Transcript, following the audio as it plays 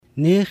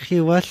Ni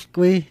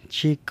chiwalkwi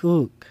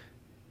chikuk.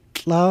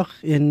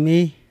 Tlauch in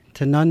me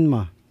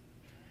tanunma.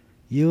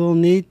 You will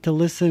need to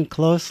listen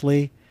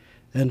closely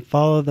and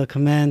follow the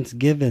commands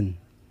given.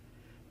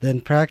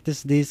 Then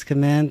practice these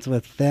commands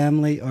with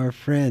family or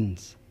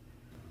friends.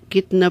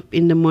 Getting up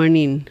in the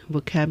morning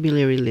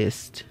vocabulary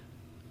list.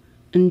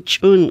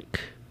 Nchunk.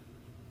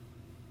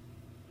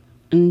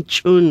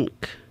 Nchunk.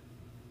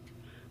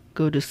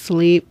 Go to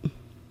sleep.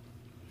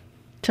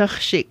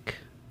 Tuchshik.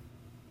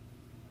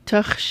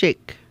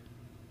 Tuchshik.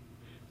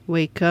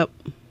 Wake up.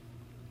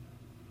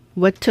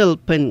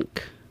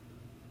 Watulpunk.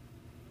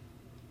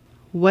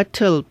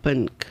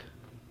 Watulpunk.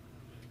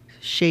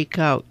 Shake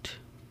out.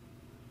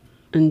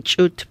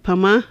 Nchut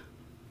pama.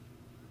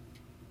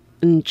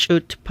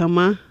 Nchut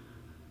pama.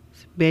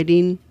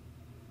 Bedding.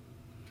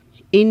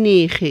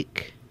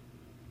 Inechik.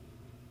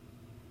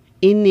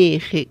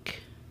 Inechik.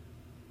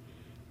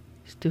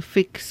 Is to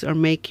fix or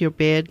make your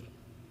bed.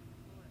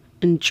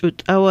 Nchut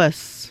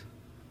awas.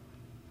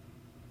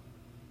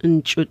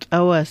 Nchut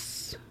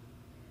awas.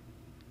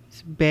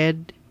 Is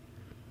bed.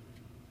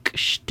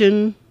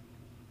 Kshten.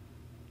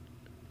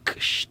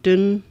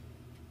 Kshten.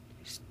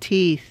 Is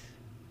teeth.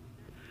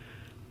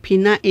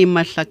 Pina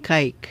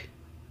imatlakaik.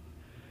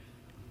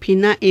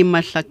 Pina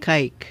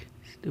imatlakaik.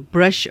 To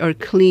brush or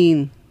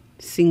clean,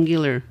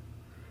 singular.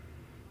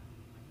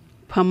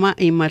 Pama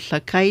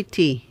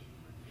imatlakaiti.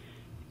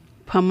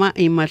 Pama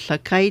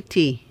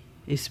imatlakaiti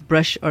is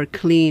brush or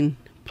clean,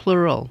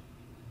 plural.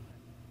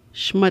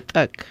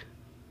 Shmatak.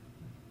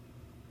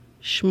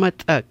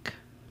 Shmatak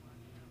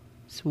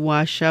is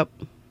wash up.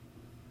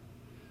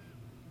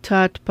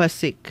 Tat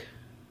pasik.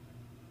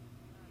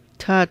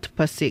 Tat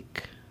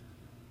pasik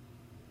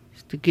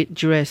is to get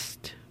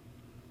dressed.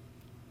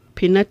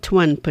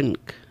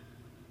 Pinatwanpunk.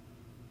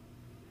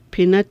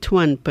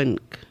 Pinatwanpunk.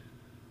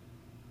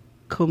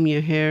 Comb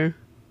your hair.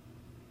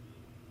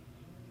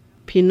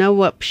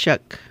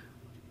 Pinawapshak.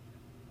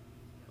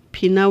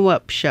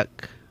 Pinawapshak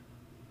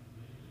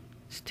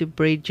is to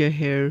braid your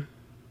hair.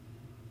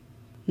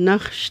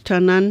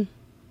 Nachshtanan.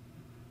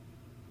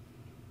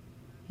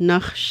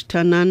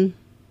 Nachshtanan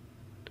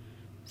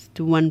is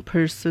to one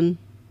person.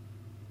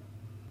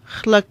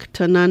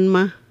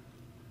 Chlaktananma.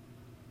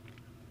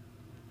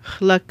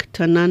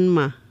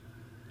 Chlaktananma,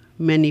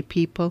 many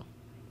people.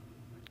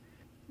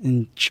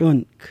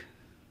 Nchunk.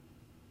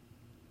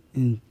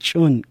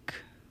 Nchunk.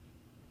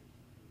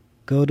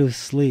 Go to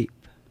sleep.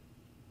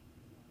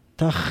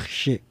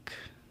 Tachshik.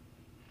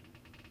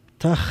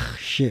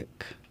 Tachshik.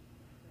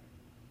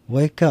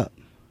 Wake up.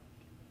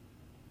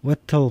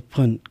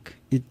 Watulpunk.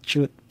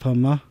 Ichut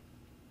pama.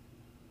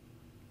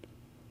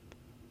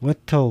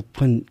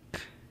 Watulpunk.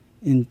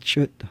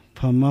 Inchut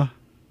pama.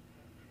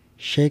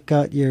 Shake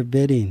out your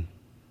bedding.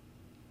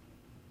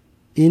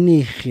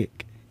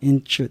 Inichik.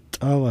 Inchut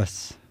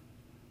awas.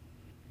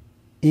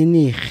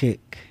 Inichik.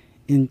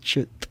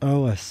 Inchut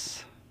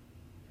awas.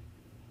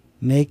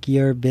 Make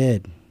your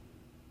bed.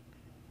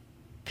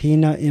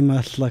 Pina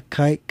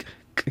imatlakaik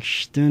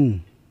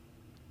kshtun.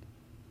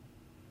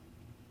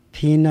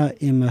 Pina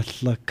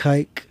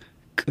imatlakaik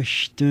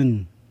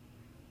kshtun.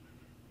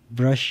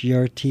 Brush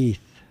your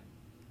teeth.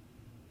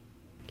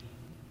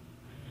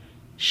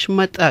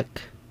 Shmatak.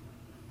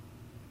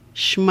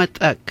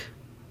 Shmatak.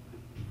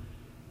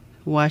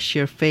 Wash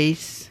your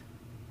face.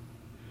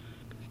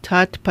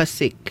 Tat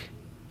pasik.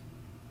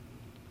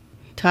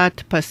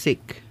 Tat pasik.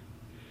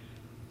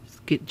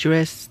 Get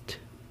dressed.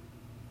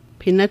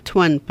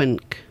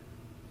 Pinatwanpunk.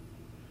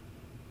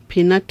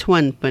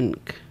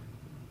 Pinatwanpunk.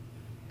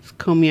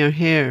 Comb your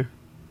hair.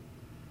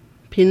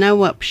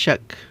 Pinawapshak.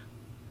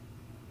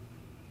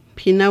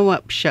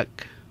 Pinawapshak.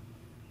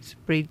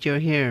 Braid your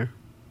hair.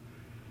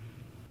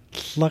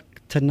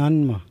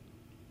 Tlaktananma.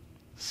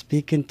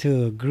 Speaking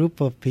to a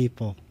group of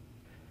people.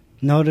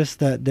 Notice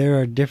that there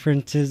are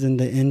differences in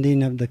the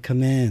ending of the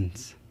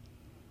commands.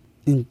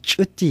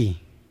 Nchuti.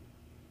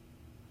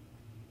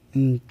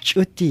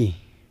 Nchuti.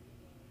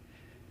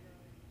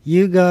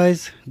 You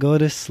guys go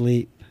to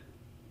sleep.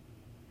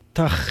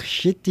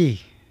 Tachshiti.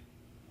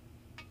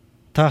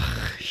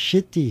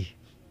 Tachshiti.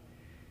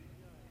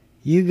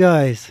 You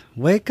guys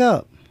wake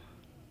up.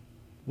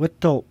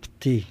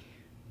 Watulpti.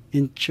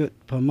 Inchut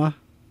pama.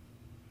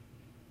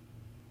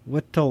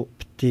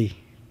 Watulpti.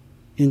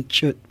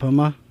 Inchut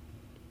pama.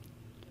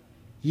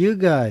 You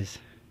guys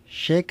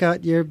shake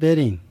out your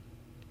bedding.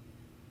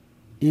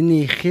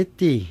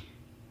 Inichiti.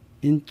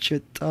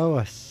 Inchut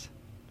awas.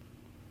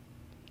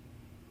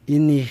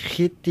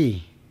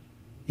 Inichiti.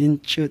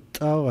 Inchut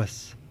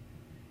awas.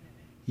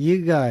 You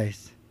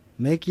guys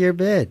make your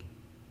bed.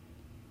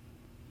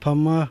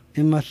 Pama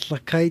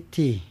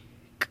imatlakaiti.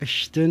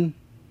 Kshtin.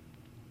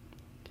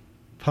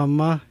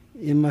 Pama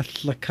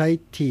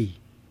imatlakaiti.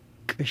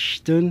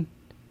 Kshtin.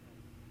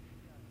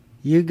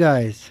 You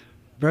guys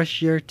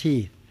brush your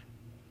teeth.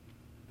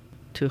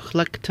 To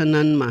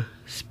Chlaktananma,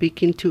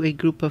 speaking to a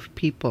group of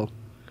people.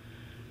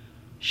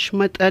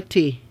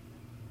 Shmatati.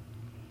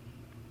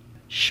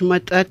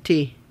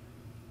 Shmatati.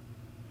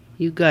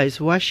 You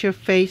guys wash your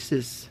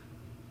faces.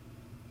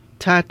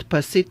 Tat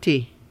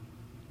pasiti.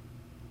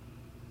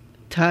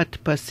 Tat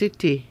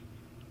pasiti.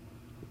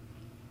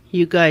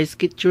 You guys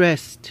get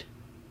dressed.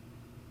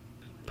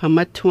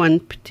 Pamatwan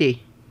pti.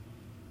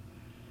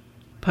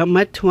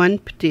 Pamatwan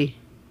pti.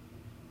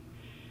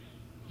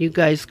 You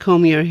guys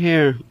comb your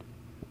hair.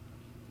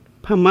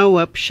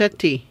 Pamawap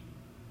shati.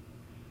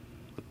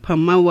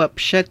 Pamawap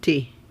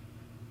shati.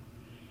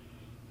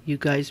 You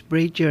guys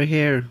braid your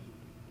hair.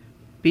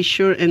 Be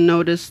sure and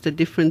notice the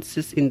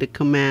differences in the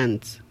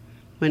commands.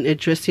 When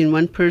addressing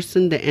one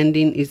person, the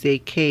ending is a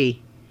K.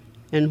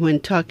 And when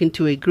talking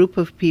to a group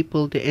of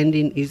people, the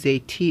ending is a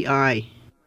TI.